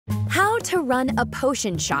to run a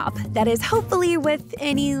potion shop that is hopefully, with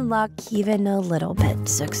any luck, even a little bit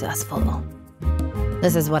successful.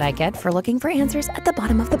 This is what I get for looking for answers at the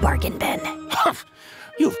bottom of the bargain bin.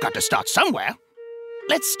 You've got to start somewhere.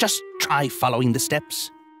 Let's just try following the steps.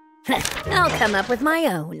 I'll come up with my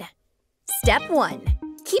own. Step 1.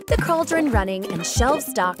 Keep the cauldron running and shelves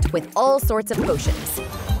stocked with all sorts of potions.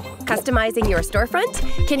 Customizing your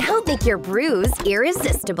storefront can help make your brews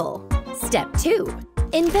irresistible. Step 2.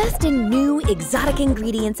 Invest in new, exotic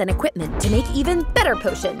ingredients and equipment to make even better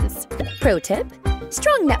potions. Pro tip,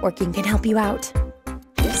 strong networking can help you out.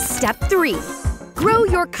 Step 3. Grow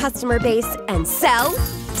your customer base and sell,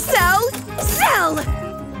 sell, sell!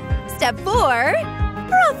 Step 4.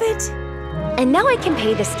 Profit! And now I can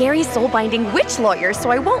pay the scary soul-binding witch lawyer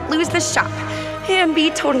so I won't lose the shop and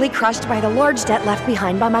be totally crushed by the large debt left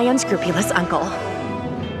behind by my unscrupulous uncle.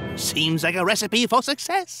 Seems like a recipe for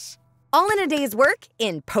success. All in a day's work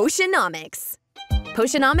in Potionomics.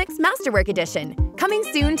 Potionomics Masterwork Edition, coming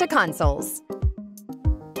soon to consoles.